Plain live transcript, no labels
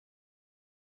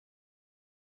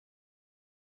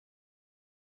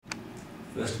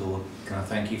First of all, can I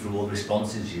thank you for all the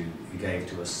responses you gave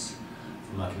to us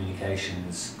from our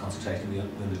communications consultation we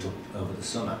undertook over the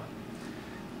summer.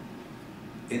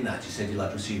 In that, you said you'd like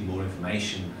to receive more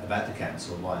information about the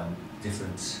council via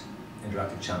different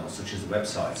interactive channels such as the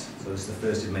website. So this is the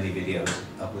first of many videos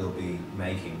that we'll be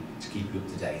making to keep you up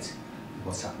to date with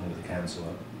what's happening with the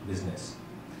council business.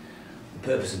 The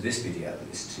purpose of this video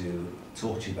is to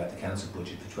talk to you about the council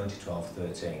budget for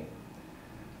 2012-13.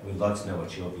 We'd like to know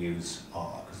what your views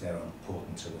are, because they're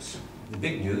important to us. The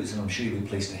big news, and I'm sure you'll be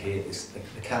pleased to hear, is that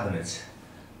the Cabinet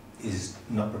is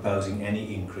not proposing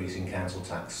any increase in council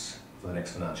tax for the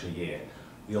next financial year.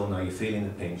 We all know you're feeling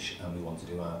the pinch, and we want to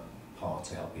do our part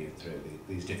to help you through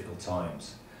these difficult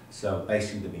times. So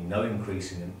basically there'll be no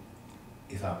increase in them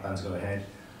if our plans go ahead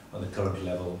on the current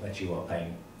level that you are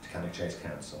paying to Cannock Chase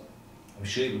Council. I'm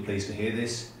sure you'll be pleased to hear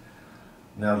this.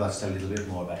 Now let's tell you a little bit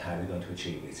more about how we're going to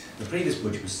achieve it. The previous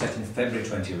budget was set in February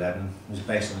 2011 and was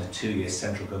based on a 2-year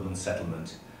central government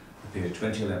settlement for the period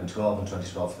 2011-12 and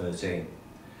 2012-13.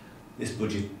 This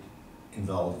budget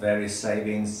involved various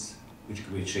savings which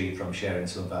could be achieved from sharing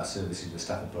some of our services with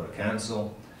Staffordshire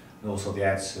Council and also the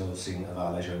outsourcing of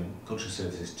our leisure and cultural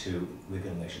services to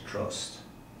Wigan Leisure Trust.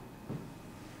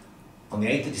 On the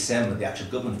 8th of December, the actual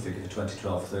government figure for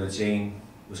 2012-13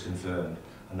 was confirmed,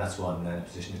 and that's why I'm now in a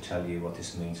position to tell you what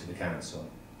this means for the council.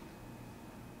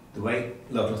 The way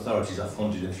local authorities are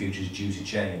funded in the future is due to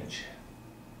change.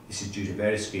 This is due to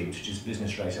various schemes such as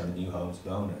business rate and the new homes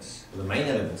bonus. But the main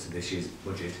elements of this year's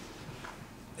budget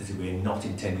is that we're not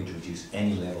intending to reduce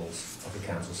any levels of the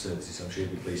council services, so I'm sure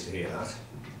you'll be pleased to hear that.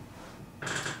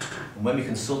 And when we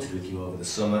consulted with you over the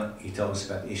summer, you told us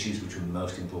about the issues which were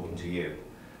most important to you.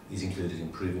 These included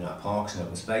improving our parks and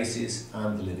open spaces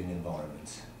and the living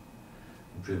environment,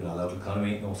 improving our local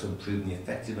economy, and also improving the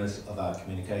effectiveness of our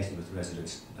communication with the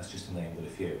residents. That's just to name but a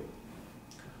few.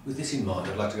 With this in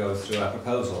mind, I'd like to go through our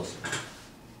proposals.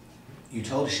 You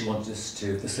told us you wanted us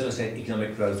to facilitate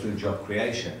economic growth through job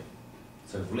creation.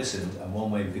 So we've listened, and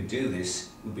one way we could do this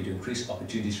would be to increase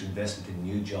opportunities for investment in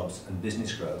new jobs and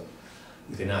business growth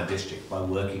within our district by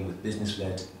working with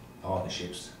business-led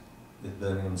partnerships with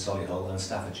Birmingham, Solihull and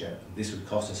Staffordshire. This would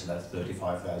cost us about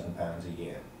 £35,000 a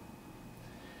year.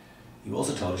 You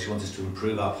also told us you want us to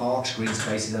improve our parks, green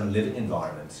spaces and living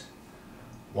environment.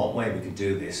 One way we could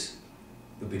do this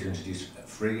would be to introduce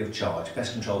free of charge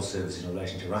pest control services in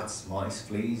relation to rats, mice,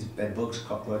 fleas, bedbugs,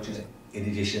 cockroaches. In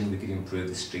addition, we could improve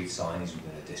the street signage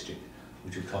within the district,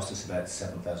 which would cost us about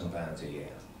 £7,000 a year.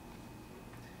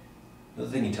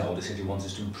 Another thing you told us is you want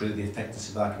us to improve the effectiveness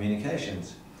of our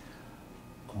communications.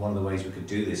 And one of the ways we could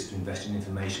do this is to invest in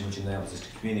information which enables us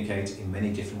to communicate in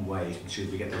many different ways, ensure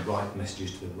we get the right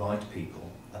messages to the right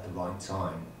people at the right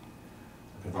time,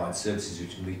 and provide services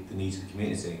which meet the needs of the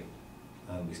community.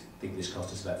 And we think this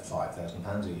cost us about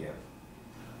 £5,000 a year.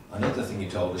 Another thing you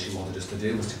told us you wanted us to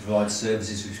do was to provide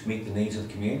services which meet the needs of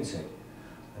the community.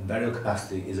 And burial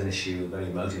capacity is an issue, a very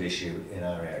emotive issue in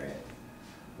our area.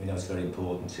 We know it's very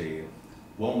important to you.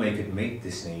 One way you could meet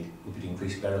this need would be to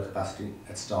increase burial capacity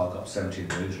at Stargop Cemetery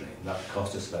in Rugeley. That would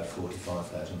cost us about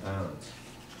 £45,000.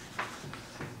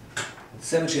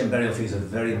 Cemetery and burial fees are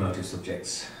very emotive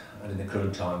subjects, and in the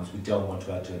current times we don't want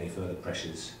to add to any further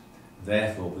pressures.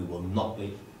 Therefore, we will not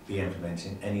be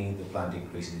implementing any of the planned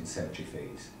increases in cemetery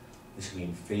fees. This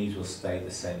means fees will stay at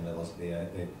the same levels they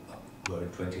were in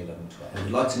 2011-12. And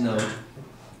we'd like to know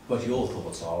what your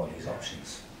thoughts are on these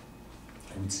options.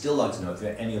 And we'd still like to know if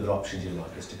there are any other options you'd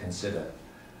like us to consider.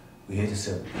 We're here to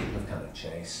serve the people of Cannock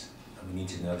Chase, and we need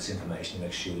to know this information to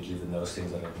make sure we deliver those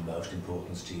things that are of most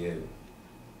importance to you.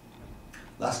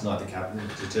 Last night the Cabinet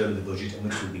determined the budget in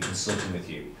which we'll be consulting with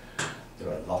you. There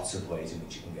are lots of ways in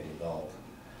which you can get involved.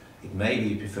 It may be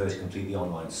you prefer to complete the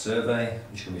online survey,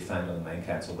 which can be found on the main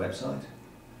council website.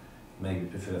 Maybe you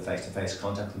prefer face-to-face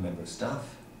contact with a member of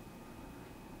staff.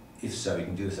 If so, you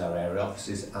can do this at our area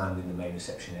offices and in the main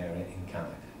reception area in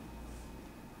Cannock.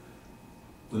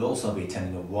 We'll also be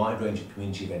attending a wide range of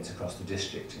community events across the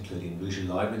district, including Rugeley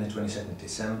Library on the 22nd of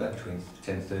December between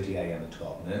 10:30 AM and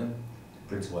 12 noon, the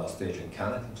Prince of Wales Theatre in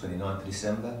Cannock on the 29th of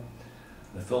December,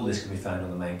 and a full list can be found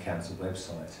on the main council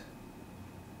website.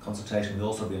 Consultation will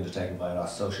also be undertaken by our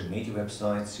social media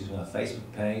websites, using our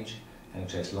Facebook page, Cannock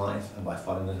Chase Live, and by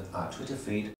following our Twitter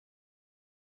feed.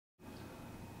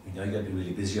 We know you're going to be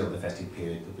really busy over the festive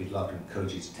period, but we'd like to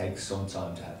encourage you to take some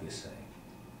time to have your say.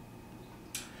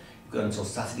 You've got until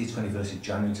Saturday 21st of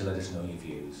January to let us know your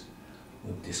views.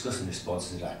 We'll be discussing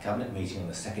responses at our Cabinet meeting on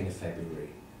the 2nd of February.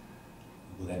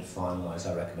 We will then finalise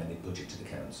our recommended budget to the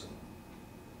Council.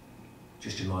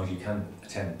 Just to remind you, you can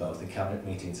attend both the Cabinet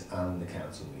meetings and the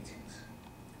Council meetings.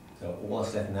 So all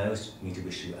that's left now is for me to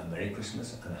wish you a Merry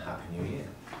Christmas and a Happy New Year.